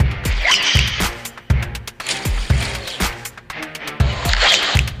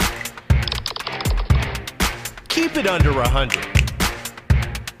it under 100.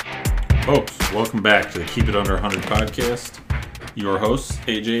 Folks, welcome back to the Keep It Under 100 podcast. Your hosts,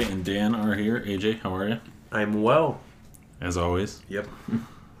 AJ and Dan, are here. AJ, how are you? I'm well. As always. Yep.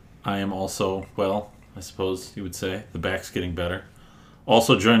 I am also well, I suppose you would say. The back's getting better.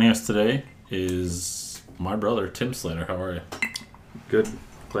 Also joining us today is my brother, Tim Slater. How are you? Good.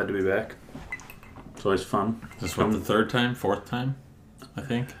 Glad to be back. It's always fun. Is this what, the third time? Fourth time? I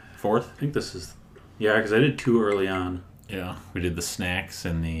think? Fourth? I think this is... Yeah, because I did two early on. Yeah, we did the snacks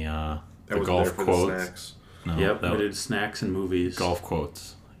and the was golf there for quotes. The snacks. No, Yep, we did snacks and movies. Golf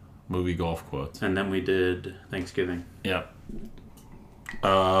quotes. Movie golf quotes. And then we did Thanksgiving. Yep.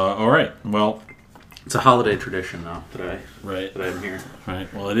 All right. Well, it's a holiday tradition now that right. I'm here.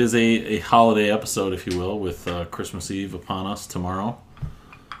 Right. Well, it is a holiday episode, if you will, with Christmas Eve upon us tomorrow.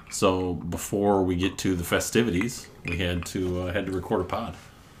 So before we get to the festivities, we had to record a pod.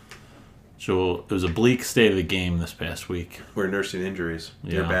 So it was a bleak state of the game this past week. We're nursing injuries.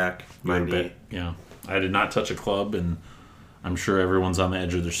 Yeah. Your back, my knee. Yeah. I did not touch a club, and I'm sure everyone's on the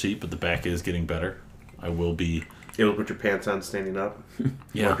edge of their seat, but the back is getting better. I will be... Able to put your pants on standing up?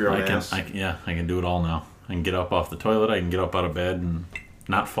 Yeah, your own I can. ass? I can do it all now. I can get up off the toilet. I can get up out of bed and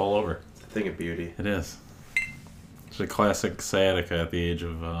not fall over. It's a thing of beauty. It is. It's a classic sciatica at the age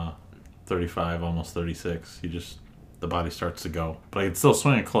of 35, almost 36. The body starts to go. But I can still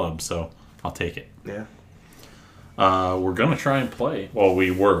swing a club, so I'll take it. Yeah. We're going to try and play. Well,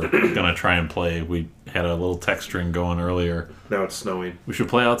 we were going to try and play. We had a little text string going earlier. Now it's snowing. We should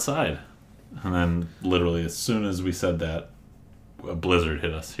play outside. And then, literally, as soon as we said that, a blizzard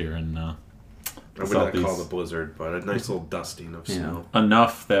hit us here in I would not call it a blizzard, but a nice little dusting of snow.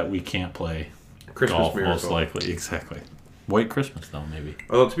 Enough that we can't play Christmas golf, miracle. most likely. Exactly. White Christmas, though, maybe.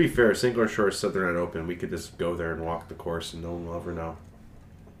 Although, to be fair, St. Clair Shores said they're not open. We could just go there and walk the course, and no one will ever know.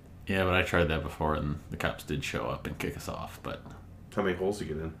 Yeah, but I tried that before, and the cops did show up and kick us off. But How many holes you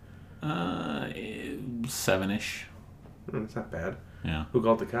get in? 7-ish. That's not bad. Yeah, Who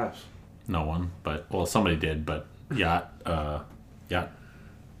called the cops? no one. But somebody did. But Yacht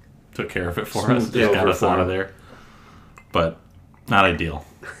took care of it for us. Smoothed Just it got over us for out of him. there. But not ideal.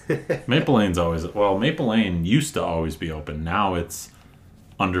 Maple Lane's Maple Lane used to always be open. Now it's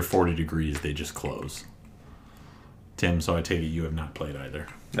under 40 degrees. They just close. Tim, so I take it you have not played either.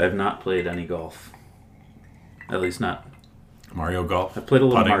 I have not played any golf. At least not. Mario Golf? I played a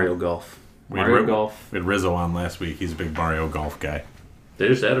little Putting. Mario Golf. We had Mario Golf. We had Rizzo on last week. He's a big Mario Golf guy. They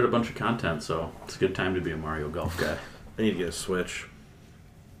just added a bunch of content, so it's a good time to be a Mario Golf guy. I need to get a Switch.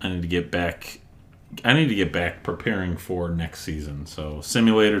 I need to get back preparing for next season. So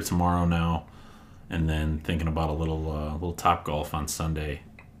simulator tomorrow now, and then thinking about a little Top Golf on Sunday.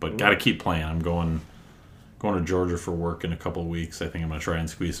 But got to keep playing. I'm going to Georgia for work in a couple of weeks. I think I'm going to try and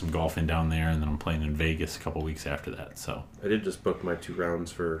squeeze some golf in down there, and then I'm playing in Vegas a couple of weeks after that. So I did just book my 2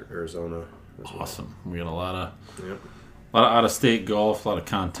 rounds for Arizona as well. awesome. We got a lot of Yep. out-of-state golf, a lot of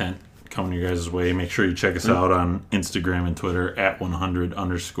content coming your guys' way. Make sure you check us out on Instagram and Twitter at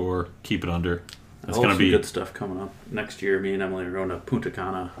 100_ keep it under. It's going to be good stuff coming up next year. Me and Emily are going to Punta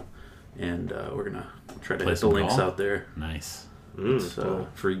Cana, and we're gonna try to Play hit the some links golf? out there. nice. It's Cool.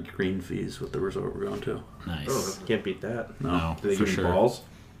 free green fees with the resort we're going to. Nice. Oh, can't beat that. No, Do they for give you sure. balls?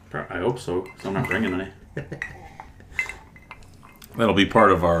 I hope so. 'Cause I'm not bringing any. That'll be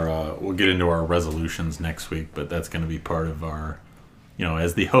part of our. We'll get into our resolutions next week, but that's going to be part of our.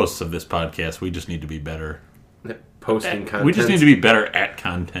 As the hosts of this podcast, we just need to be better. Posting content. We just need to be better at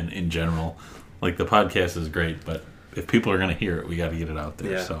content in general. Like the podcast is great, but if people are going to hear it, we got to get it out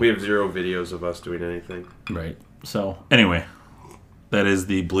there. Yeah, so. we have 0 videos of us doing anything. Right. So, anyway, that is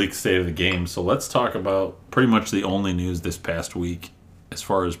the bleak state of the game. So, let's talk about pretty much the only news this past week as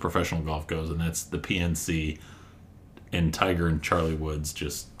far as professional golf goes, and that's the PNC and Tiger and Charlie Woods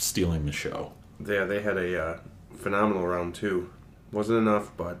just stealing the show. Yeah, they had a phenomenal round 2. Wasn't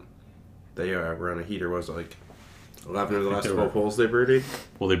enough, but they were on a heater. Was it like 11 of the last 12 holes they birdied?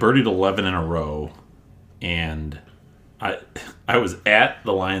 Well, they birdied 11 in a row, and I was at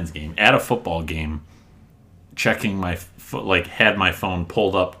the Lions game, at a football game, checking my had my phone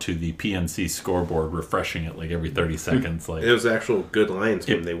pulled up to the PNC scoreboard, refreshing it like every 30 seconds. Like It was an actual good Lions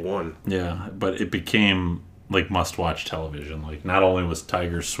game. They won. yeah, but it became like must-watch television. Like not only was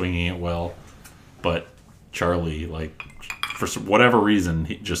Tiger swinging it well, but Charlie, like for whatever reason,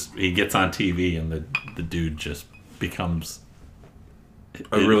 he gets on TV and the dude just becomes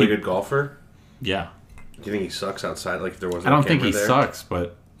A really good golfer? Yeah. Do you think he sucks outside? Like if there wasn't I don't a think camera he there? sucks,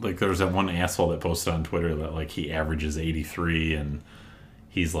 but like there was that one asshole that posted on Twitter that like he averages 83 and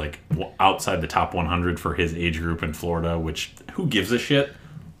he's like outside the top 100 for his age group in Florida, which who gives a shit?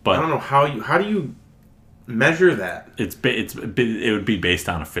 But I don't know how do you Measure that. It would be based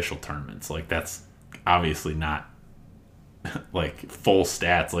on official tournaments. Like, that's obviously not like full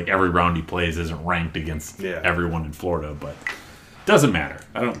stats. Like, every round he plays isn't ranked against everyone in Florida, but doesn't matter.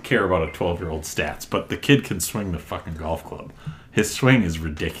 I don't care about a 12-year-old stats, but the kid can swing the fucking golf club. His swing is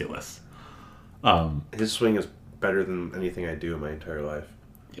ridiculous. His swing is better than anything I do in my entire life.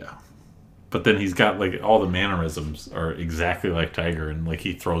 Yeah. But then he's got, like, all the mannerisms are exactly like Tiger, and, like,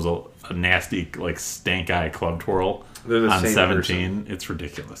 he throws a nasty, like, stank-eye club twirl on 17. Person. It's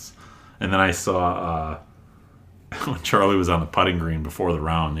ridiculous. And then I saw when Charlie was on the putting green before the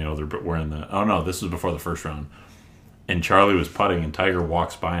round, you know, they're wearing this was before the first round. And Charlie was putting, and Tiger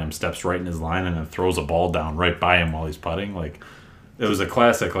walks by him, steps right in his line, and then throws a ball down right by him while he's putting. Like, it was a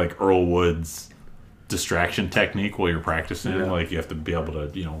classic, like, Earl Woods distraction technique while you're practicing. Yeah. Like, you have to be able to,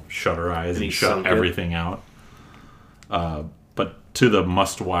 you know, shut our eyes and shut everything out. But to the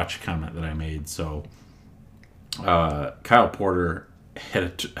must-watch comment that I made, so Kyle Porter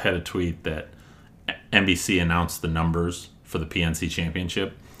had a tweet that NBC announced the numbers for the PNC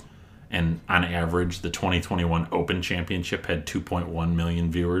Championship, and on average, the 2021 Open Championship had 2.1 million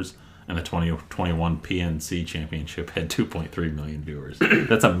viewers, and the 2021 PNC Championship had 2.3 million viewers.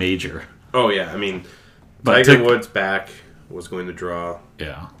 That's a major. Oh, yeah. I mean, Tiger Woods back was going to draw.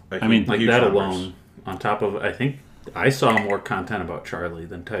 Yeah. I mean, like that alone, on top of, I think I saw more content about Charlie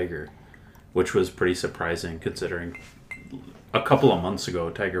than Tiger, which was pretty surprising considering a couple of months ago,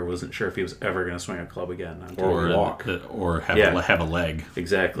 Tiger wasn't sure if he was ever going to swing a club again. Or walk. Or have a leg.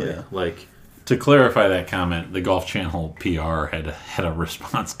 Exactly. Yeah. Like, to clarify that comment, the Golf Channel PR had a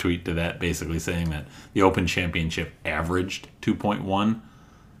response tweet to that, basically saying that the Open Championship averaged 2.1,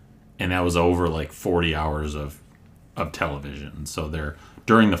 and that was over like 40 hours of television. So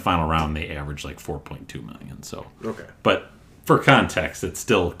during the final round, they averaged like 4.2 million. So okay, but for context, it's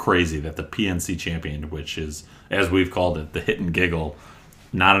still crazy that the PNC champion, which is, as we've called it, the hit and giggle,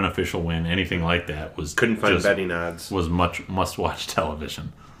 not an official win, anything like that, couldn't find betting odds. Was much must-watch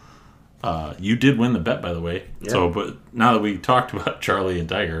television. You did win the bet, by the way. Yeah. So, but now that we talked about Charlie and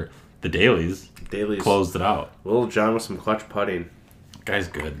Tiger, the Dailies closed it out. Little John with some clutch putting. Guy's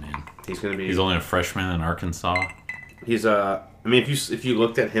good, man. He's He's only a freshman in Arkansas. He's I mean, if you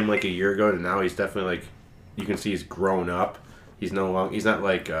looked at him like a year ago to now, he's definitely like, you can see he's grown up. He's he's not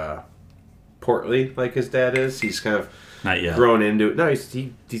like portly like his dad is. He's kind of not yet grown into it. No,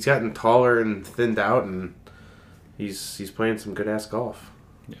 he's gotten taller and thinned out, and he's playing some good ass golf.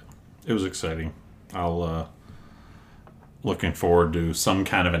 Yeah, it was exciting. I'll looking forward to some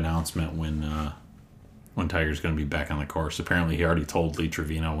kind of announcement when Tiger's going to be back on the course. Apparently, he already told Lee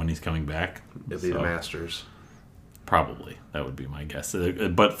Trevino when he's coming back. It'll be the Masters. Probably, that would be my guess.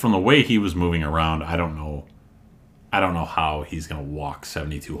 But from the way he was moving around, I don't know how he's going to walk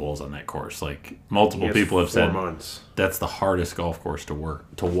 72 holes on that course. Like, multiple people have said, that's the hardest golf course to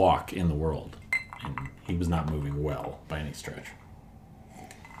walk in the world. And he was not moving well by any stretch.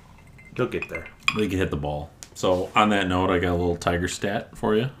 He'll get there. He can hit the ball. So, on that note, I got a little Tiger stat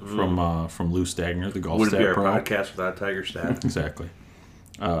for you from Lou Stagner, the golf stat pro. Wouldn't be our podcast without Tiger stat. Exactly.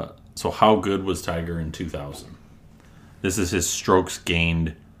 So, how good was Tiger in 2000? This is his strokes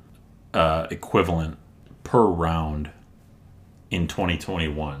gained equivalent per round in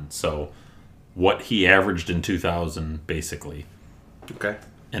 2021. So what he averaged in 2000, basically. Okay.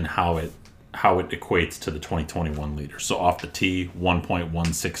 And how it equates to the 2021 leader. So off the tee,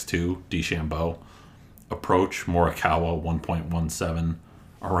 1.162 DeChambeau. Approach, Morikawa, 1.17.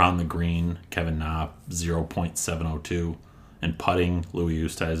 Around the green, Kevin Na, 0.702. And putting, Louis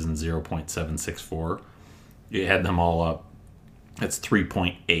Oosthuizen, 0.764. You add them all up, that's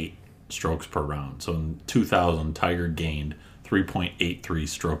 3.8 strokes per round. So in 2000, Tiger gained 3.83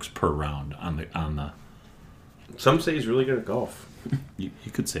 strokes per round on the. Some say he's really good at golf. You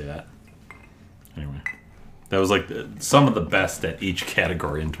could say that. Anyway, that was like some of the best at each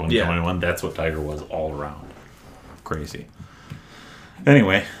category in 2021. Yeah. That's what Tiger was all around. Crazy.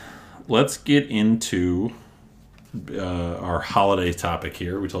 Anyway, let's get into our holiday topic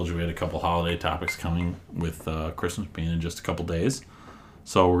here. We told you we had a couple holiday topics coming with Christmas being in just a couple days.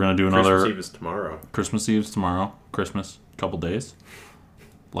 So we're going to do another... Christmas Eve is tomorrow. Christmas Eve is tomorrow. Christmas, a couple days.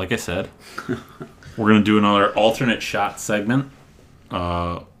 Like I said. We're going to do another alternate shot segment with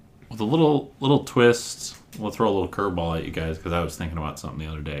a little twist. We'll throw a little curveball at you guys because I was thinking about something the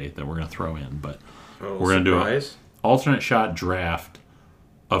other day that we're going to throw in. But we're going to do an alternate shot draft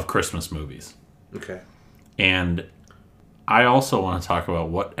of Christmas movies. Okay. And I also want to talk about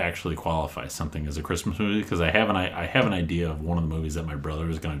what actually qualifies something as a Christmas movie because I have an idea of one of the movies that my brother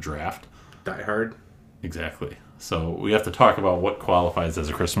is going to draft. Die Hard? Exactly. So we have to talk about what qualifies as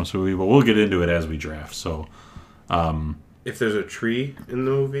a Christmas movie, but we'll get into it as we draft. So, If there's a tree in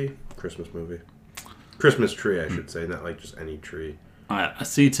the movie, Christmas movie. Christmas tree, I should say, not like just any tree.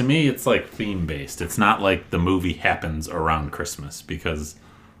 see, to me, it's like theme based. It's not like the movie happens around Christmas because,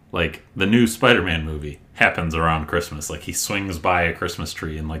 like, the new Spider-Man movie happens around Christmas. Like, he swings by a Christmas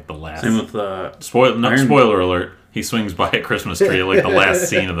tree in like the last. Same with spoiler alert. He swings by a Christmas tree in like the last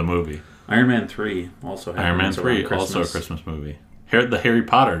scene of the movie. Iron Man 3 also happens Iron Man 3 around also a Christmas movie. The Harry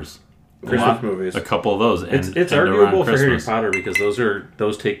Potters. Christmas movies. A couple of those. It's arguable for Harry Potter because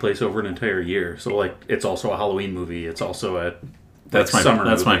those take place over an entire year. So like it's also a Halloween movie. It's also a That's summer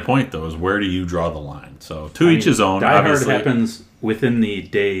my movie. point though. Is where do you draw the line? So to each his own. Die Hard obviously. happens within the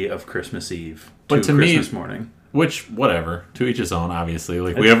day of Christmas Eve But to me- Christmas morning. Which whatever. To each his own. Obviously,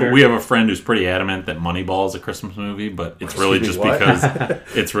 like That's fair. we have a friend who's pretty adamant that Moneyball is a Christmas movie, but it's really Excuse just me,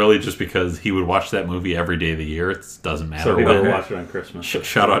 what? because he would watch that movie every day of the year. It doesn't matter. So we what. don't watch it on Christmas.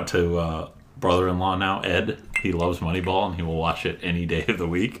 Shout out to brother-in-law now, Ed. He loves Moneyball and he will watch it any day of the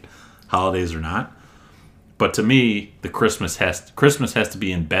week, holidays or not. But to me, the Christmas has to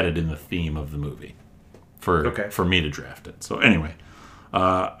be embedded in the theme of the movie for me to draft it. So anyway,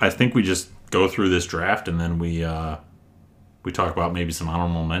 I think we just go through this draft and then we talk about maybe some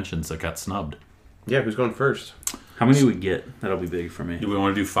honorable mentions that got snubbed. Yeah, who's going first? How many do we get? That'll be big for me. Do we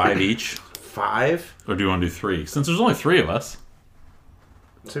want to do 5 each, 5? or do you want to do 3? Since there's only 3 of us.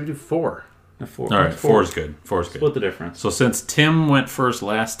 So we do 4. Four. All right, 4 is good. 4 is good. Split the difference. So since Tim went first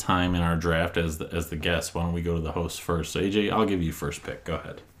last time in our draft as the guest, why don't we go to the host first? So AJ, I'll give you first pick. Go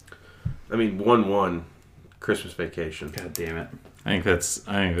ahead. I mean, 1-1, Christmas Vacation. God damn it. I think that's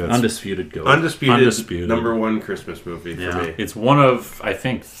Undisputed goat. Undisputed number 1 Christmas movie for Yeah. me. It's one of I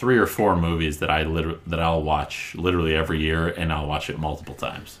think 3 or 4 movies that I'll watch literally every year, and I'll watch it multiple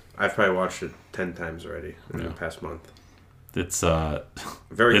times. I've probably watched it 10 times already in the past month. It's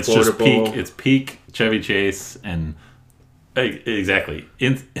Very it's quotable. just peak Chevy Chase and exactly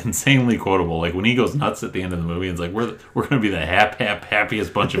insanely quotable. Like when he goes nuts at the end of the movie, it's like we're gonna be the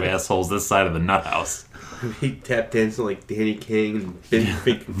happiest bunch of assholes this side of the nut house. He tap dancing like Danny King and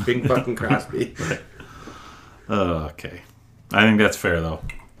Bing fucking Crosby. Okay, I think that's fair though.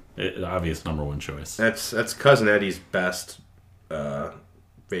 Obvious number 1 choice. That's Cousin Eddie's best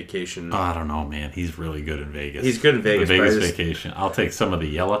vacation. I don't know, man. He's really good in Vegas. He's good in Vegas, The Vegas but I just- Vacation. I'll take some of the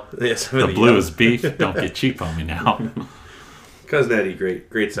yellow. Yeah, some of The blue is beef. Don't get cheap on me now. Cousin Eddie,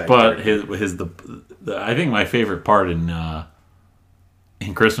 great side. But character. his I think my favorite part in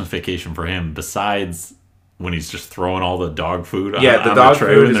Christmas Vacation for him, besides when he's just throwing all the dog food on, the on dog the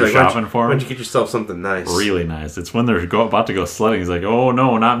tray food when is they're like, shopping for why him. don't you get yourself something nice? Really nice. It's when they're about to go sledding. He's like, "Oh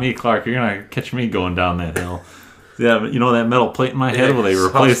no, not me, Clark! You're gonna catch me going down that hill." Yeah, you know that metal plate in my head? Well, they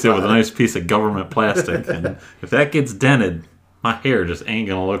replaced it with a nice piece of government plastic, and if that gets dented, my hair just ain't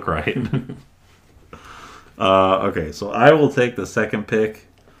gonna look right. Okay, so I will take the second pick.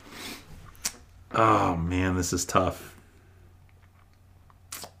 Oh man, this is tough.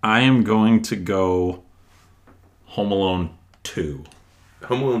 I am going to go Home Alone 2.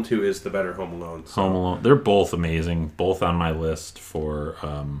 Home Alone 2 is the better Home Alone. So. Home Alone. They're both amazing. Both on my list for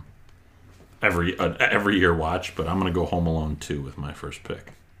every year watch. But I'm going to go Home Alone 2 with my first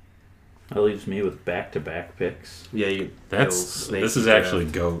pick. That leaves me with back-to-back picks. Yeah, This is actually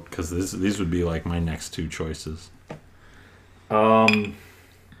GOAT because these would be like my next 2 choices. I'm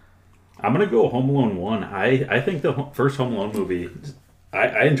gonna go Home Alone 1. I think the first Home Alone movie,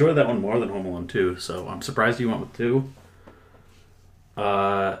 I enjoyed that one more than Home Alone 2. So I'm surprised you went with 2.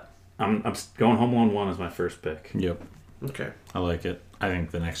 I'm going Home Alone 1 as my first pick. Yep, Okay. I like it. I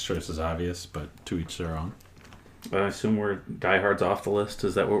think the next choice is obvious, but to each their own. I assume Die Hard's off the list.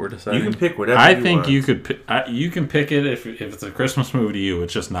 Is that what we're deciding? You can pick whatever I you think want. you could. You can pick it if it's a Christmas movie to you.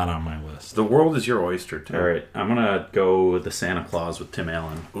 It's just not on my list. The world is your oyster, too. All right, I'm gonna go with the Santa Claus with Tim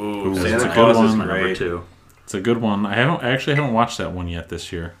Allen. Ooh, It's a Santa good Claus is one. My number great. 2. It's a good one. I actually haven't watched that one yet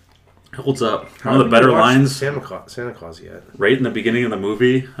this year. Holds up. How One of the haven't better you watched lines Santa Claus yet. right in the beginning of the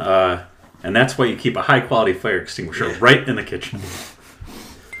movie, and that's why you keep a high quality fire extinguisher right in the kitchen.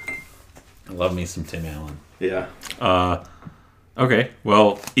 I love me some Tim Allen. Yeah. Okay,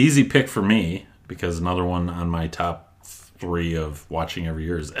 well, easy pick for me because another one on my top 3 of watching every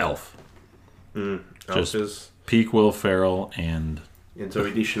year is Elf. Just- Elf is Peak Will Ferrell and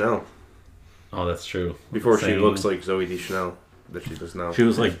Zoe Deschanel. oh, that's true. Before she Same. looks like Zoe Deschanel that she does now. She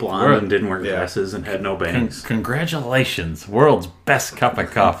was like blonde and didn't wear Yeah. glasses and had no bangs. Congratulations, world's best cup of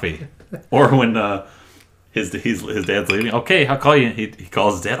coffee. Or when his dad's leaving. Okay, I'll call you. He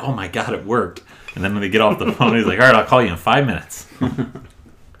calls his dad. Oh my god, it worked. And then when they get off the phone, he's like, "All right, I'll call you in 5 minutes."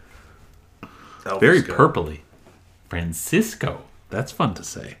 Very good. purpley. Francisco. That's fun to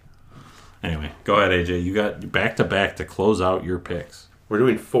say. Anyway, go ahead, AJ. You got back-to-back to close out your picks. We're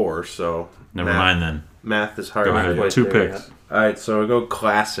doing 4, so Never mind then. Math is hard. Go to ahead. do. 2 there, picks. All right, so I go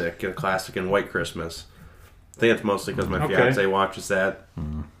classic and White Christmas. I think it's mostly because my Okay. fiance watches that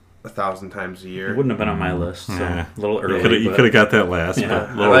 1,000 times a year. It wouldn't have been on my list, so Yeah. a little You early. could have got that last. Yeah. But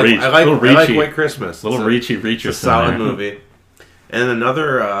I little like, reach. I like, little I like reachy. White Christmas. Little reachy It's a Reacherson solid there. movie. And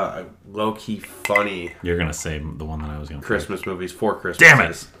another low-key funny You're going to say the one that I was going to Christmas movies, 4 Christmases. Damn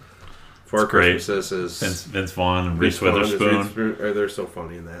it! Four It's great. Christmases is... Vince Vaughn and Reese Vaughn, Witherspoon. They're so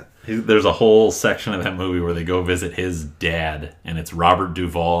funny in that. There's a whole section of that movie where they go visit his dad, and it's Robert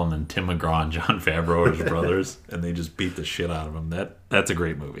Duvall and then Tim McGraw and John Favreau are his brothers, and they just beat the shit out of him. That's a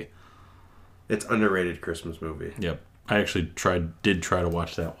great movie. It's underrated Christmas movie. Yep. I actually did try to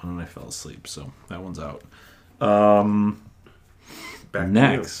watch that one, and I fell asleep, so that one's out. Back to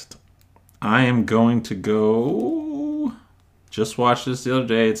Next, I am going to go... Just watched this the other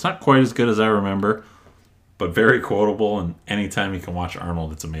day. It's not quite as good as I remember, but very quotable, and anytime you can watch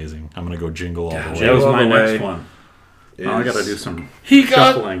Arnold, it's amazing. I'm going to go Jingle All the Way. That was All my the next Way one. you. Now I gotta do some He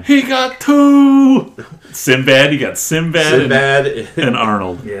shuffling. got 2! Sinbad, you got Sinbad, Sinbad. and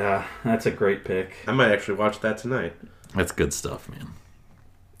Arnold. Yeah, that's a great pick. I might actually watch that tonight. That's good stuff, man.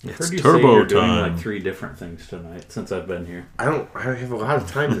 I've It's heard you say turbo you're doing time. like 3 different things tonight since I've been here. I have a lot of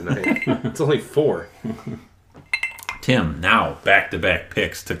time tonight. It's only 4. Tim, now back-to-back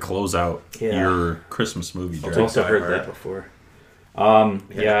picks to close out Yeah. your Christmas movie I've draft. I've also Die heard Hard. that before.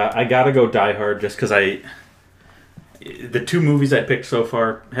 Yeah, I gotta go Die Hard just because the 2 movies I picked so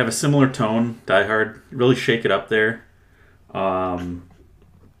far have a similar tone. Die Hard, really shake it up there. What am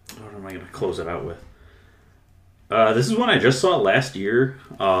I gonna close it out with? This is one I just saw last year.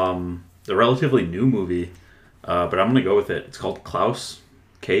 The relatively new movie, but I'm gonna go with it. It's called Klaus,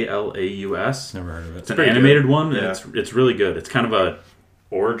 Klaus. Never heard of it. It's an pretty animated good. one, Yeah. and it's really good. It's kind of a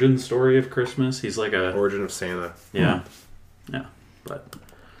origin story of Christmas. He's like a Origin of Santa. yeah, but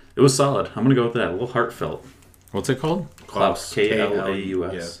it was solid. I'm gonna go with that. A little heartfelt. What's it called? Klaus,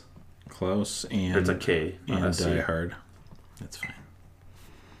 Klaus. Klaus and, It's a K, not and a C. Die Hard. That's fine.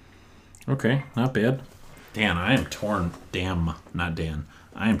 Okay, not bad. Dan, I am torn. Damn, not Dan.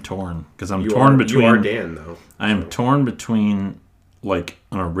 I am torn because I'm torn between. You are Dan, though. I am torn between like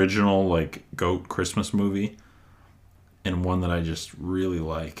an original like goat Christmas movie and one that I just really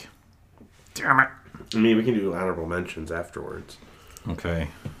like. Damn it. I mean, we can do honorable mentions afterwards. Okay.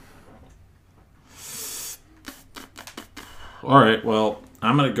 All right. Well,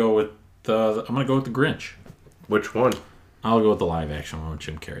 I'm gonna go with the Grinch. Which one? I'll go with the live action one with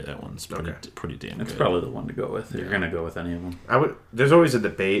Jim Carrey. That one's pretty damn That's good. probably the one to go with. If you're gonna go with any of them. There's always a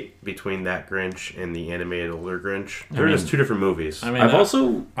debate between that Grinch and the animated older Grinch. They're mean- just 2 different movies. I mean, I've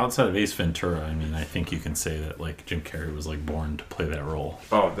also outside of Ace Ventura, I mean, I think you can say that like Jim Carrey was like born to play that role.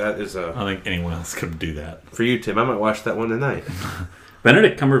 Oh, that is I don't think anyone else could do that. for you, Tim. I might watch that one tonight.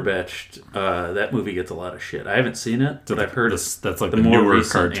 Benedict Cumberbatch. That movie gets a lot of shit. I haven't seen it, but I've heard That's like the the more newer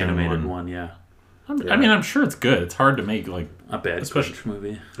recent cartoon animated one. one. Yeah, I mean, I'm sure it's good. It's hard to make like a bad Especially- Grinch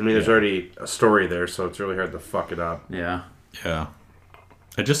movie. I mean, there's already a story there, so it's really hard to fuck it up. Yeah, yeah.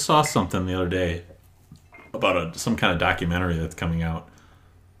 I just saw something the other day about some kind of documentary that's coming out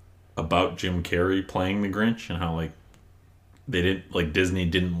about Jim Carrey playing the Grinch and how like they didn't like Disney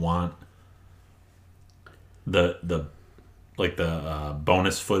didn't want the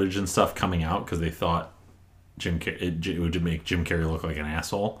bonus footage and stuff coming out because they thought it would make Jim Carrey look like an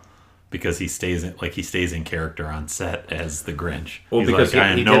asshole because he stays in character on set as the Grinch. Well, He's because like, I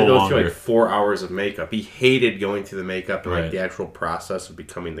am he no did go longer through like 4 hours of makeup. He hated going through the makeup and Right. like the actual process of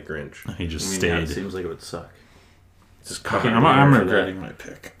becoming the Grinch. he just I mean, yeah, it stayed. seems like it would suck. It's just Okay, covered. I'm for that. regretting my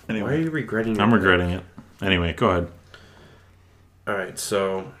pick. Why are Anyway, you regretting? I'm your- regretting it. Anyway, go ahead. All right,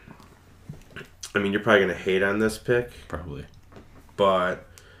 so I mean, you're probably gonna hate on this pick, Probably. but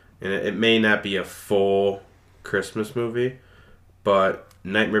and it may not be a full Christmas movie, but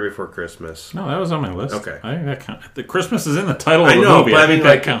Nightmare Before Christmas. No, that was on my list. Okay. I think that counts. The Christmas is in the title of I the know, movie. but I I think mean,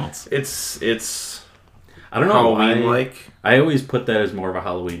 that like, counts. It's I don't know Halloween why. like. I always put that as more of a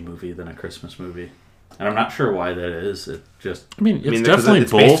Halloween movie than a Christmas movie, and I'm not sure why that is. It just I mean, it's I mean, definitely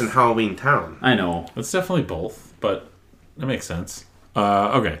it's based both. in Halloween Town. I know. It's definitely both, but that makes sense.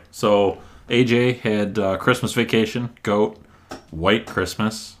 Okay, so AJ had Christmas Vacation, Goat, White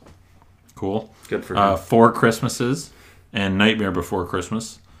Christmas, cool. Good for him. 4 Christmases, and Nightmare Before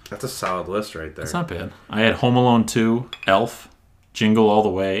Christmas. That's a solid list right there. That's not bad. I had Home Alone 2, Elf, Jingle All the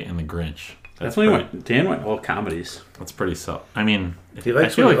Way, and The Grinch. That's Dan went all comedies. That's pretty solid. I mean, He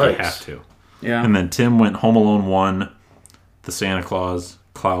likes I feel what like he you likes. have to. Yeah. And then Tim went Home Alone 1, The Santa Claus,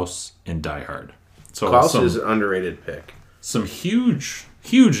 Klaus, and Die Hard. So Klaus is an underrated pick. some huge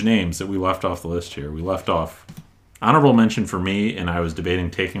names that we left off the list here. We left off honorable mention for me, and I was debating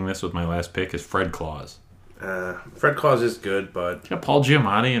taking this with my last pick, is Fred Claus. Fred Claus is good, but Got Paul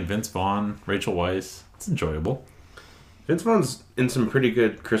Giamatti and Vince Vaughn, Rachel Weisz. It's enjoyable. Vince Vaughn's in some pretty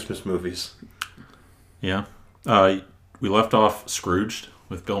good Christmas movies. Yeah. We left off Scrooged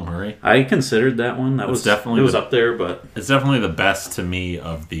with Bill Murray. I considered that one. That was definitely it was the- up there, but It's definitely the best to me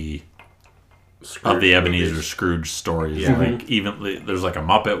of the Scrooge Ebenezer movies. Scrooge stories. Yeah. Like even there's like a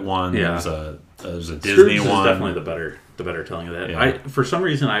Muppet one. Yeah. There's a Disney Scrooge is one. definitely the better telling of that. Yeah. For some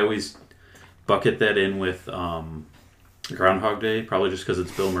reason I always bucket that in with Groundhog Day, probably just because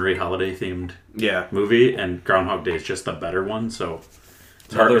it's Bill Murray holiday themed Yeah. movie, and Groundhog Day is just the better one. So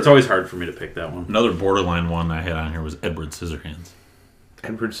it's Another- It's always hard for me to pick that one. Another borderline one I had on here was Edward Scissorhands.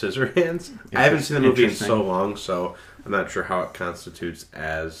 Edward Scissorhands. I haven't seen the movie in Interesting. so long, so I'm not sure how it constitutes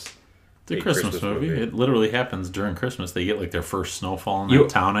as It's a Christmas movie. It literally happens during Christmas. They get like their first snowfall in that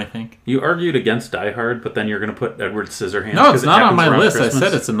town, I think. You argued against Die Hard, but then you're going to put Edward Scissorhands. No, 'cause it's it not on happens my around list. Christmas. I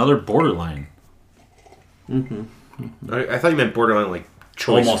said it's another borderline. I thought you meant borderline like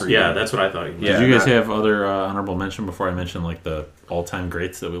choice. Almost, for you. yeah, that's what I thought you meant. Yeah. Did you guys not- have other honorable mention before I mentioned like the all-time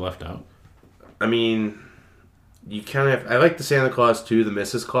greats that we left out? I mean, you kind of. I like the Santa Claus too. The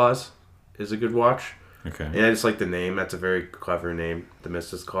Mrs. Claus is a good watch, Okay. and I just like the name. That's a very clever name, the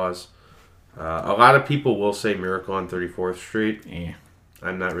Mrs. Claus. A lot of people will say Miracle on 34th Street. Eh.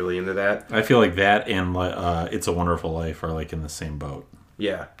 I'm not really into that. I feel like that and It's a Wonderful Life are like in the same boat.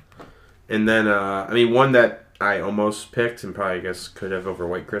 Yeah, and then I mean one that I almost picked and probably I guess could have over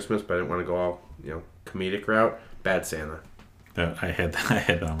White Christmas, but I didn't want to go all comedic route. Bad Santa. I had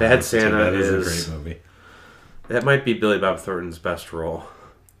that on my Bad list, too. Santa That is is- a great movie. That might be Billy Bob Thornton's best role.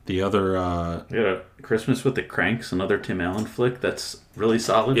 The other, Yeah, Christmas with the Cranks, another Tim Allen flick. That's really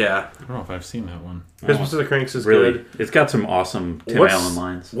solid. Yeah, I don't know if I've seen that one. Christmas of the Cranks is Really, good. it's got some awesome Tim What's- Allen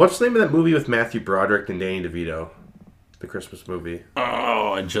lines. What's the name of that movie with Matthew Broderick and Danny DeVito? The Christmas movie.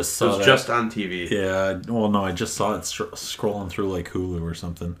 Oh, I just It saw was that. just on TV. Yeah, well, no, I just saw it scrolling through like Hulu or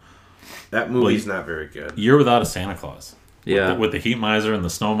something. That movie's not very good. Year Without a Santa Claus. Yeah, With the Heat Miser and the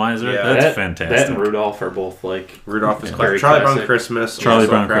Snow Miser. Yeah. That's that fantastic. and Rudolph are both like. Rudolph is Yeah. classic. Very Charlie Brown classic. Christmas. Charlie also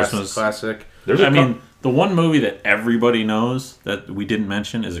Brown classic- Christmas. Classic. There's a I mean, the one movie that everybody knows that we didn't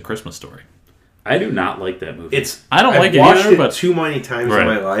mention is A Christmas Story. I do not like that movie. I don't I've like it watched either, but too many times Right. in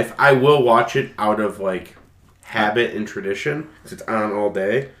my life. I will watch it out of like habit and tradition because it's on all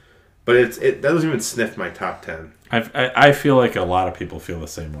day. But it doesn't even sniff my top 10. I feel like a lot of people feel the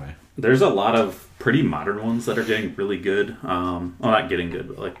same way. There's a lot of pretty modern ones that are getting really good. Well, not getting good,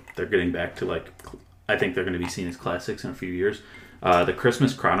 but like they're getting back to like. I think they're going to be seen as classics in a few years. The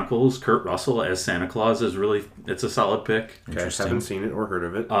Christmas Chronicles, Kurt Russell as Santa Claus is really. It's a solid pick. Okay, I Interesting. haven't seen it or heard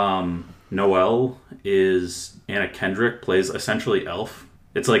of it. Noelle is Anna Kendrick plays essentially Elf.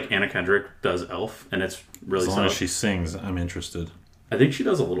 It's like Anna Kendrick does Elf, and it's really As long solid. as she sings, I'm interested. I think she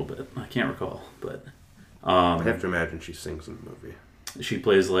does a little bit. I can't recall, but I have to imagine she sings in the movie. she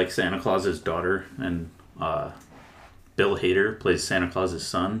plays like Santa Claus's daughter, and Bill Hader plays Santa Claus's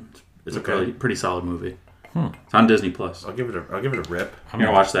son. It's Okay. a pretty solid movie. It's on Disney Plus. I'll give it a rip. I'm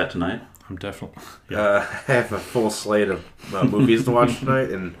gonna watch that tonight. I'm definitely. I have a full slate of movies to watch tonight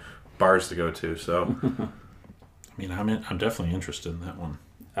and bars to go to. So I mean, I'm definitely interested in that one.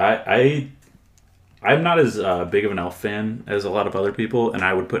 I'm not as big of an Elf fan as a lot of other people, and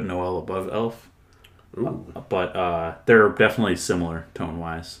I would put Noelle above Elf. But they're definitely similar tone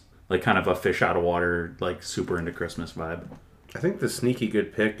wise, like kind of a fish out of water, like super into Christmas vibe. I think the sneaky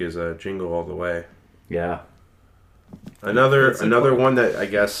good pick is Jingle All the Way. Yeah, Another It's a one that I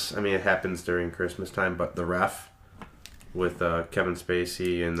guess it happens during Christmas time, but The Ref with Kevin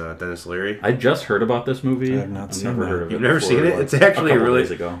Spacey and Dennis Leary. I just heard about this movie. I have not I've seen never that. heard of it. You've never before, seen it? like, It's actually a couple really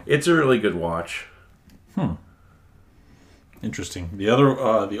days ago. it's a really good watch. Interesting. The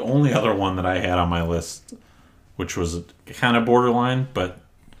only other one that I had on my list, which was kind of borderline, but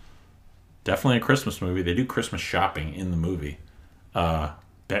definitely a Christmas movie. They do Christmas shopping in the movie.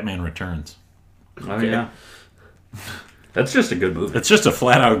 Batman Returns. Oh yeah, that's just a good movie. It's just a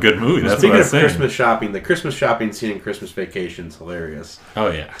flat out good movie. That's Speaking what I'm of saying. Christmas shopping, the Christmas shopping scene in Christmas Vacation is hilarious.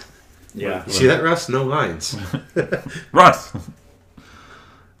 Oh yeah, Yeah, You see that, Russ? No lines. Russ.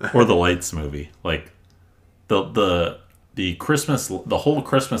 Or the Lights movie, like the Christmas, the whole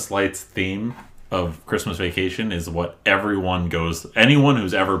Christmas lights theme of Christmas Vacation is what everyone goes. Anyone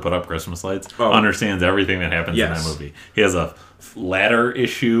who's ever put up Christmas lights understands everything that happens in that movie. He has a ladder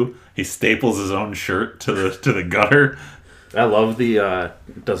issue. He staples his own shirt to the gutter. I love the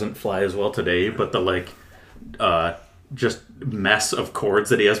it doesn't fly as well today, but the like just mess of cords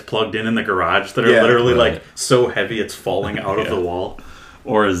that he has plugged in the garage that are Yeah, literally right. like so heavy it's falling out of Yeah. the wall.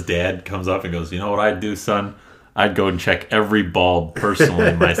 Or his dad comes up and goes, "You know what I'd do, son? I'd go and check every bulb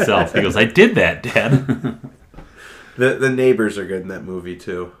personally myself." He goes, "I did that, Dad." The neighbors are good in that movie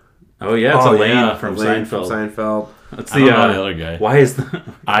too. Oh yeah, it's Oh, Elaine yeah, from Elaine Seinfeld. from Seinfeld. That's I don't know the other guy. Why is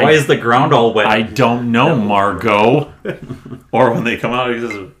the ground all wet? I don't know, Margot. Or when they come out, he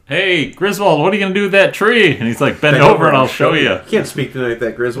says, "Hey, Griswold, what are you going to do with that tree?" And he's like, "Bend over and I'll show you." You can't speak tonight,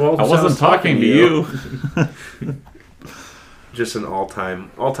 that Griswold. I wasn't talking to you. Just an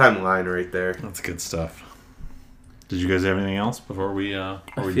all-time line right there. That's good stuff. Did you guys have anything else before we feel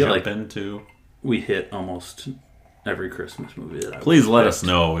jump like- into? We hit almost every Christmas movie that I Please let us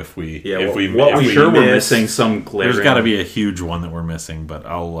know if we what I'm we sure we're missed. missing some glaring. There's got to be a huge one that we're missing, but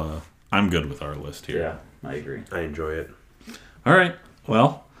I'm good with our list here. Yeah, I agree. I enjoy it. All right.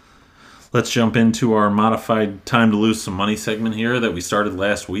 Well, let's jump into our modified time to lose some money segment here that we started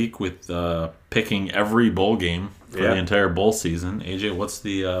last week with picking every bowl game for Yeah. the entire bowl season. AJ, what's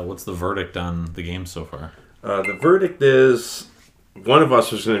the verdict on the game so far? The verdict is one of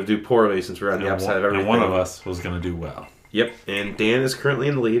us was going to do poorly since we're on the upside of everything. And one of us was going to do well. Yep, and Dan is currently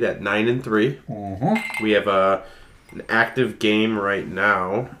in the lead at 9-3. Mm-hmm. We have an active game right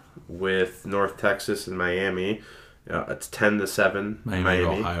now with North Texas and Miami. It's 10-7. Miami of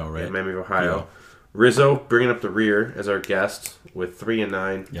Ohio, right? Yeah, Miami of Ohio. Yeah. Rizzo bringing up the rear as our guest with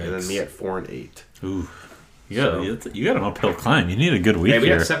 3-9, and then Yikes. me at 4-8. Ooh, you got an uphill climb. You need a good week Hey, we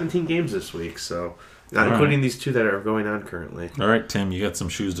here. got 17 games this week, so not All including these two that are going on currently. All right, Tim, you got some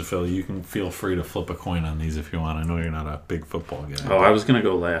shoes to fill. You can feel free to flip a coin on these if you want. I know you're not a big football guy. Oh, I was gonna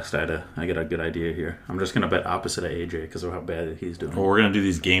go last. I got a good idea here. I'm just gonna bet opposite of AJ because of how bad he's doing. Well, we're going to do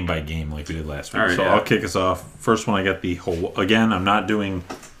these game by game like we did last week. All right, so yeah. I'll kick us off. First one, I got again, I'm not doing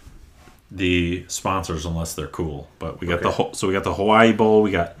the sponsors unless they're cool. But we got we got the Hawaii Bowl.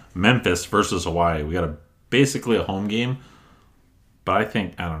 We got Memphis versus Hawaii. We got basically a home game. But I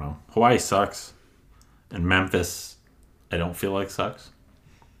don't know. Hawaii sucks. And Memphis, I don't feel like sucks.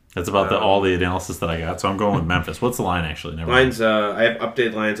 That's about all the analysis that I got. So I'm going with Memphis. What's the line, actually? Never mind. Lines, I have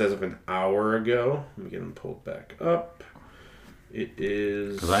updated lines as of an hour ago. Let me get them pulled back up. It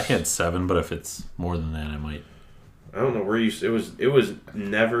is... Because I had 7, but if it's more than that, I might. I don't know where you... It was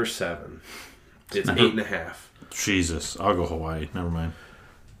never 7. It's 8.5. Jesus. I'll go Hawaii. Never mind.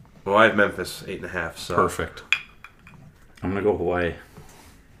 Well, I have Memphis 8.5. So Perfect. I'm gonna go Hawaii.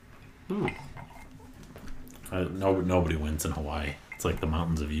 Nobody wins in Hawaii. It's like the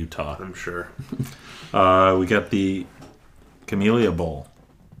mountains of Utah. I'm sure. We got the Camellia Bowl.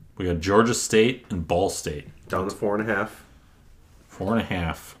 We got Georgia State and Ball State. Down to 4.5.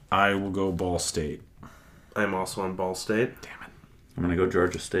 4.5. I will go Ball State. I'm also on Ball State. Damn it. I'm gonna go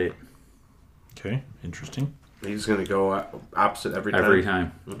Georgia State Okay, interesting. He's going to go opposite every time. every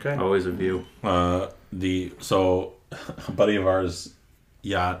time. Okay. Always a view. So a buddy of ours,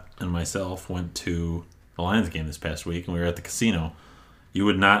 Yacht, and myself went to the Lions game this past week, and we were at the casino. You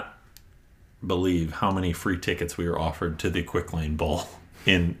would not believe how many free tickets we were offered to the Quick Lane Bowl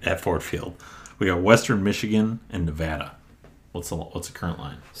at Ford Field. We got Western Michigan and Nevada. What's the current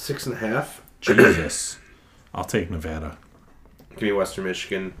line? 6.5. Jesus. I'll take Nevada. Give me Western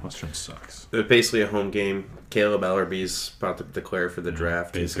Michigan. Western sucks. It was basically a home game. Caleb Ellerby's about to declare for the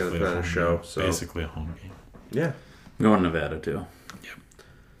draft. He's going to put on a show. Game. So Basically a home game. yeah. I'm going Nevada too.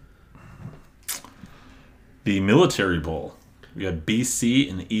 The Military Bowl. We got BC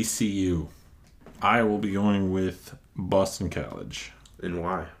and ECU. I will be going with Boston College. And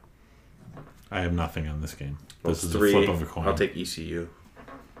why? I have nothing on this game. Well, This it's is 3. a flip of a coin. I'll take ECU.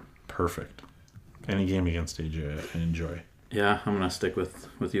 Perfect. Any game against AJ, I enjoy. Yeah, I'm gonna stick with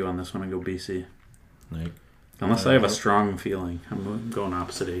you on this one and go BC. Like, Unless I have a strong feeling, I'm going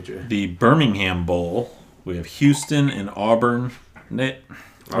opposite AJ. the Birmingham Bowl. We have Houston and Auburn.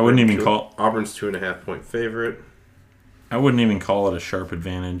 I wouldn't even call Auburn's 2.5-point favorite. I wouldn't even call it a sharp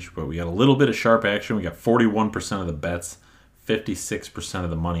advantage, but we got a little bit of sharp action. We got 41% of the bets, 56% of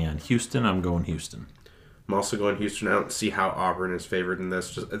the money on Houston. I'm going Houston. I'm also going Houston. I don't see how Auburn is favored in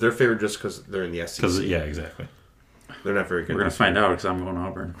this. They're favored just because they're in the SEC. Yeah, exactly. They're not very good. We're gonna find out because I'm going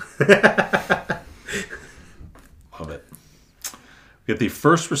Auburn. Love it. We got the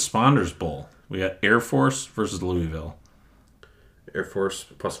First Responders Bowl. We got Air Force versus Louisville. Air Force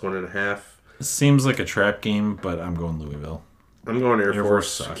plus 1.5. It seems like a trap game, but I'm going Louisville. I'm going Air Force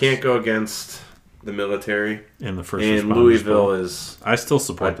Force. sucks. Can't go against the military. In the First And Responders Louisville Bowl. is I still a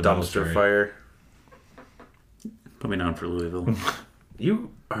support the dumpster military. fire. Put me down for Louisville.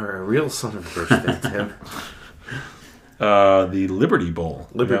 You are a real son of a bitch, there, Tim. The Liberty Bowl.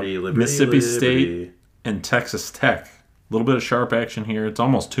 We got Liberty, Mississippi Liberty. State and Texas Tech. little bit of sharp action here. It's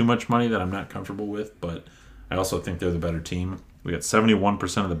almost too much money that I'm not comfortable with, but I also think they're the better team. We got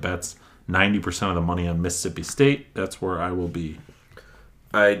 71% of the bets, 90% of the money on Mississippi State. That's where I will be.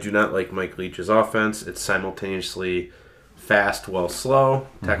 I do not like Mike Leach's offense. It's simultaneously fast, well, slow.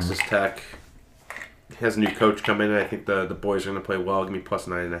 Texas Tech has a new coach come in, and I think the boys are going to play well. Give me plus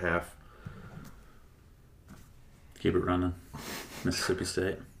 9.5. Keep it running. Mississippi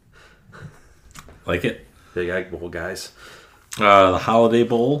State. Like it. Big Egg Bowl, guys. The Holiday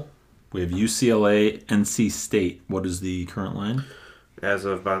Bowl. We have UCLA, NC State. What is the current line? As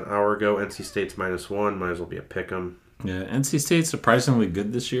of about an hour ago, NC State's -1. Might as well be a pick 'em. Yeah, NC State's surprisingly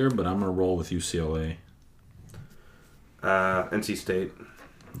good this year, but I'm going to roll with UCLA. NC State.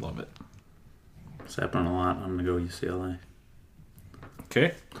 Love it. It's happening a lot. I'm going to go UCLA.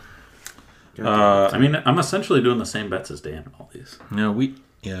 Okay. I mean, I'm essentially doing the same bets as Dan in all these. No, me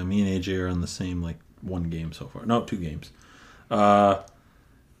and AJ are on the same, one game so far. No, 2 games.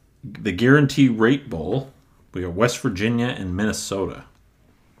 The Guarantee Rate Bowl. We got West Virginia and Minnesota.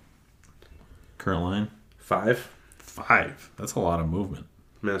 Current line? 5. 5. That's a lot of movement.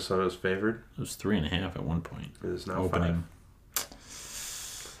 Minnesota's favored. It was 3.5 at one point. It is now Opening.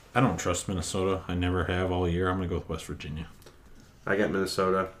 5. I don't trust Minnesota. I never have all year. I'm going to go with West Virginia. I got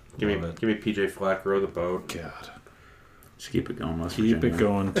Minnesota. Give me PJ Flack, row the boat. God. Just keep it going, West Keep Virginia. it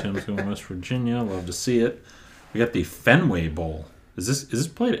going. Tim's going West Virginia. Love to see it. We got the Fenway Bowl. Is this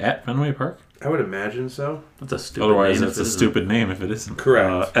played at Fenway Park? I would imagine so. That's a stupid Otherwise, name it's if a it isn't. stupid name if it isn't.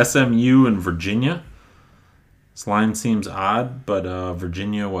 Correct. SMU and Virginia. This line seems odd, but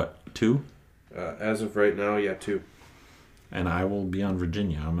Virginia, 2? As of right now, 2. And I will be on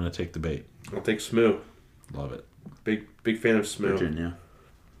Virginia. I'm going to take the bait. I'll take Smoo. Love it. Big fan of Smoo. Virginia.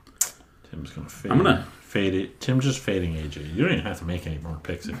 Tim's going to fade. I'm gonna- fade it. Tim's just fading AJ. You don't even have to make any more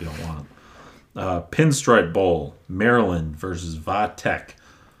picks if you don't want them. Pinstripe Bowl. Maryland versus Va Tech.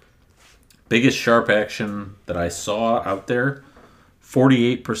 Biggest sharp action that I saw out there.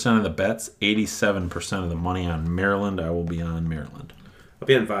 48% of the bets, 87% of the money on Maryland. I will be on Maryland. I'll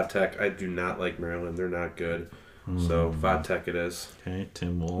be on Vodtech. I do not like Maryland. They're not good. So Vodtech it is. Okay,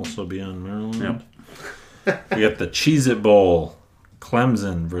 Tim will also be on Maryland. Yep. We got the Cheez-It Bowl.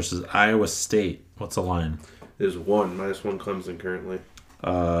 Clemson versus Iowa State. What's the line? It is 1. -1 Clemson currently.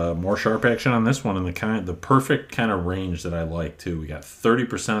 More sharp action on this one in the perfect kind of range that I like too. We got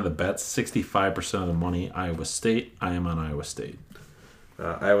 30% of the bets, 65% of the money. Iowa State. I am on Iowa State.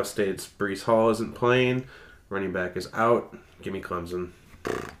 Iowa State's Brees Hall isn't playing. Running back is out. Give me Clemson.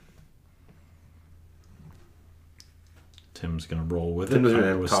 Tim's gonna roll with Tim it. doesn't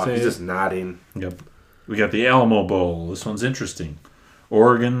Iowa even talk. State. He's just nodding. Yep. We got the Alamo Bowl. This one's interesting.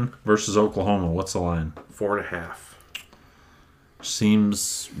 Oregon versus Oklahoma. What's the line? 4.5.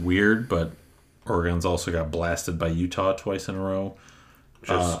 Seems weird, but Oregon's also got blasted by Utah twice in a row.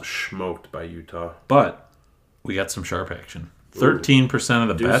 Just smoked by Utah. But we got some sharp action. 13% of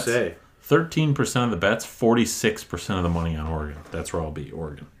the Do bets. say. 13% of the bets, 46% of the money on Oregon. That's where I'll be,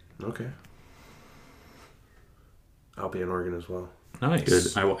 Oregon. Okay. I'll be in Oregon as well. Nice.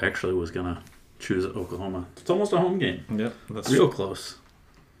 Good. Actually was going to choose Oklahoma. It's almost a home game. Yep. That's Real close.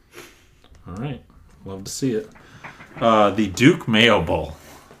 All right. Love to see it. The Duke Mayo Bowl.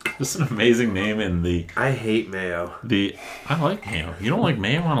 This is an amazing name in I hate mayo. I like mayo. You don't like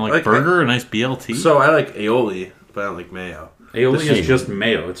mayo on Like burger, a nice BLT? So I like aioli, but I don't like mayo. Aioli This is- is just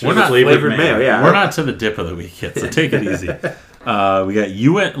mayo. It's We're just not flavored mayo, yeah. We're not to the dip of the week yet, so take it easy. We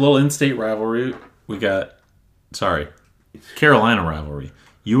got little in-state rivalry. We got, Carolina rivalry.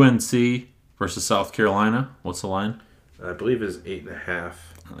 UNC versus South Carolina. What's the line? I believe it's 8.5.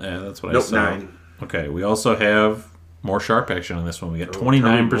 Yeah, that's what I Nope, saw. 9. Okay, we also have more sharp action on this one. We got tell me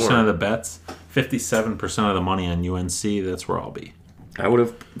 29% more. of the bets, 57% of the money on UNC. That's where I'll be. I would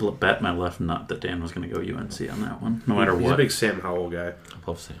have bet my left nut that Dan was going to go UNC on that one, no matter He's what. a big Sam Howell guy. I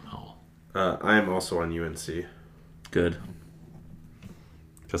love Sam Howell. I am also on UNC. Good.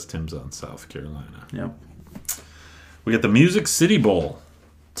 Because Tim's on South Carolina. Yep. We got the Music City Bowl.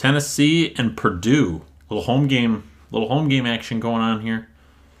 Tennessee and Purdue. Little home game action going on here.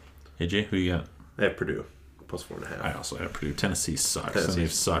 AJ, who you got? I have Purdue. Plus 4.5. I also have Purdue. Tennessee sucks. Tennessee's- And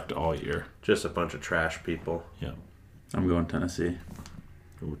they've sucked all year. Just a bunch of trash people. Yeah. I'm going Tennessee.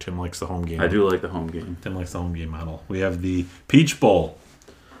 Ooh, Tim likes the home game. I do like the home game. Tim likes the home game model. We have the Peach Bowl.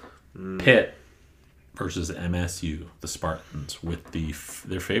 Pitt versus MSU, the Spartans, with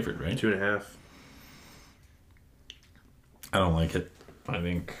their favorite, right? 2.5. I don't like it. I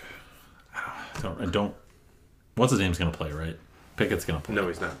think I don't. What's his name's gonna play, right? Pickett's gonna play. No,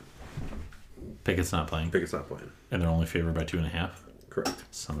 he's not. Pickett's not playing, Pickett's not playing. and they're only favored by 2.5. Correct.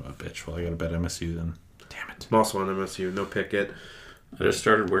 Son of a bitch. Well, I gotta bet MSU then. Damn it. I'm also on MSU. No Pickett. I just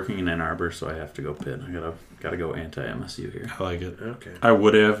started working in Ann Arbor, so I have to go Pitt. I gotta go anti-MSU here. I like it. Okay. I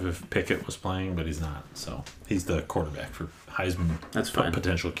would have if Pickett was playing, but he's not. So he's the quarterback for Heisman. That's fine.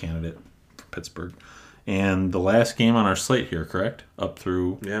 Potential candidate for Pittsburgh. And the last game on our slate here, correct? Up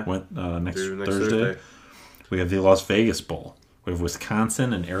through next Thursday. We have the Las Vegas Bowl. We have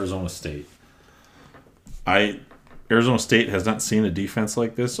Wisconsin and Arizona State. Arizona State has not seen a defense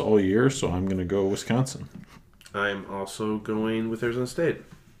like this all year, so I'm going to go Wisconsin. I'm also going with Arizona State.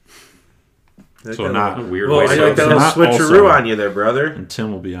 So not a weird well, way I to like that go. little switcheroo on you there, brother. And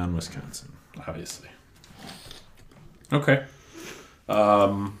Tim will be on Wisconsin, obviously. Okay.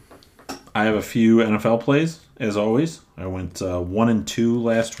 I have a few NFL plays, as always. I went 1-2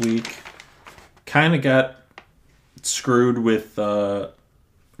 last week. Kind of got screwed with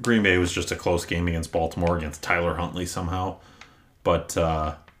Green Bay. Was just a close game against Baltimore, against Tyler Huntley somehow. But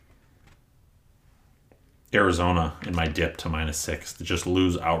Arizona in my dip to -6 to just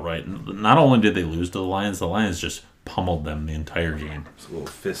lose outright. Not only did they lose to the Lions just pummeled them the entire game. It's a little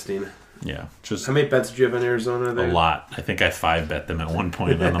fisting. Yeah, just How many bets did you have on Arizona there? a lot. I think I 5-bet them at one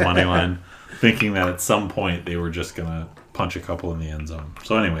point on the money line, thinking that at some point they were just gonna punch a couple in the end zone.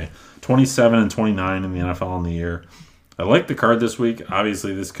 So anyway, 27-29 in the NFL on the year. I like the card this week.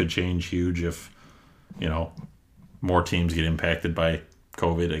 Obviously, this could change huge if more teams get impacted by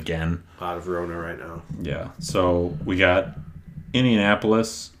COVID again. A lot of Rona right now. Yeah. So we got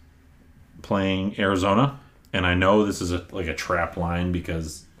Indianapolis playing Arizona, and I know this is a trap line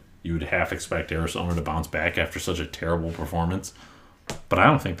because you would half expect Arizona to bounce back after such a terrible performance, but I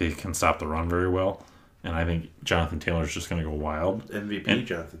don't think they can stop the run very well, and I think Jonathan Taylor's just going to go wild. MVP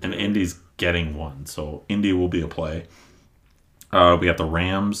Jonathan Taylor. And Indy's getting one, so Indy will be a play. We got the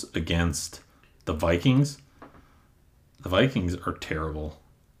Rams against the Vikings. The Vikings are terrible,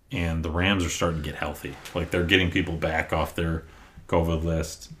 and the Rams are starting to get healthy. Like, they're getting people back off their COVID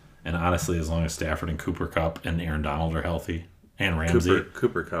list, and honestly, as long as Stafford and Cooper Kupp and Aaron Donald are healthy, and Ramsey,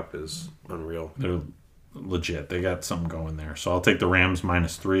 Cooper Kupp is unreal. they're legit. They got something going there. So I'll take the Rams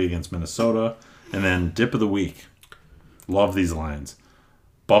 -3 against Minnesota, and then dip of the week. Love these lines.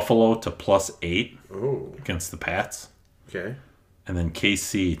 Buffalo to +8 Oh, against the Pats. okay. And then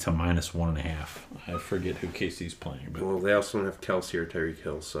KC to -1.5. I forget who KC's playing, but Well, they also don't have Kelsey or Tyreek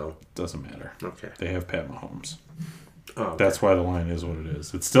Hill, so it doesn't matter. okay. They have Pat Mahomes. Oh, okay. That's why the line is what it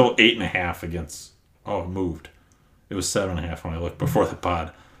is. It's still 8.5 against... Oh, it moved. It was 7.5 when I looked before the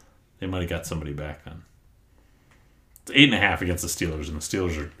pod. They might have got somebody back then. It's 8.5 against the Steelers, and the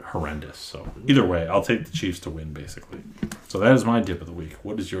Steelers are horrendous. So either way, I'll take the Chiefs to win, basically. So that is my dip of the week.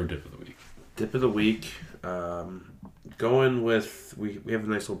 What is your dip of the week? Dip of the week. Going with we have a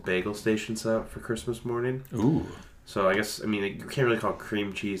nice little bagel station set up for Christmas morning. Ooh. So I guess you can't really call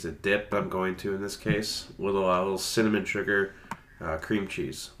cream cheese a dip, but I'm going to in this case. Little cinnamon sugar, cream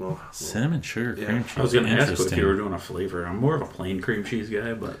cheese. Cinnamon sugar Yeah. cream cheese. I was going to ask if Interesting. you were doing a flavor. I'm more of a plain cream cheese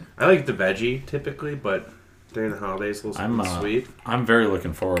guy, but I like the veggie typically, but during the holidays, a little something sweet. I'm very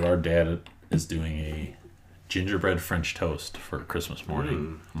looking forward. Our dad is doing a gingerbread French toast for Christmas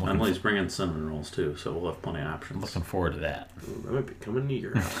morning. Emily's bringing cinnamon rolls too, so we'll have plenty of options. Looking forward to that. Ooh, I might be coming to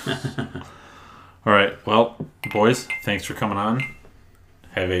your house. All right. Well, boys, thanks for coming on.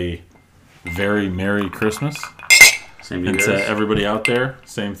 Have a very Merry Christmas. Same to you And guys. to everybody out there,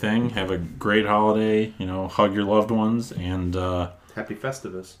 same thing. Have a great holiday. Hug your loved ones, and Happy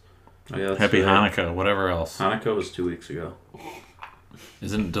Festivus. Oh, yeah, that's happy right. Hanukkah, whatever else. Hanukkah was 2 weeks ago.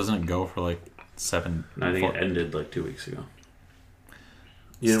 Doesn't it go for like 7? I think it ended like 2 weeks ago.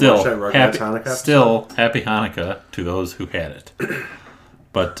 You didn't watch that Still, Rugrats happy, Hanukkah episode? still happy Hanukkah to those who had it.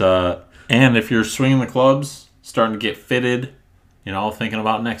 But and if you're swinging the clubs, starting to get fitted, thinking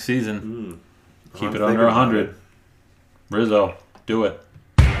about next season, keep I'm it under thinking about 100. it. Rizzo, do it.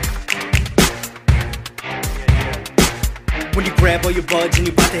 When you grab all your buds and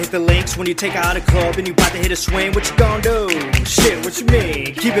you about to hit the links. When you take out a club and you about to hit a swing. What you gonna do? Shit, what you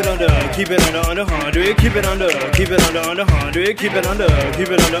mean? Keep it under 100. Keep it under 100. Keep it under 100. Keep it under 100. Keep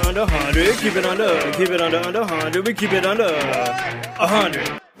it under 100. Keep it under 100. We keep it under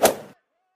 100.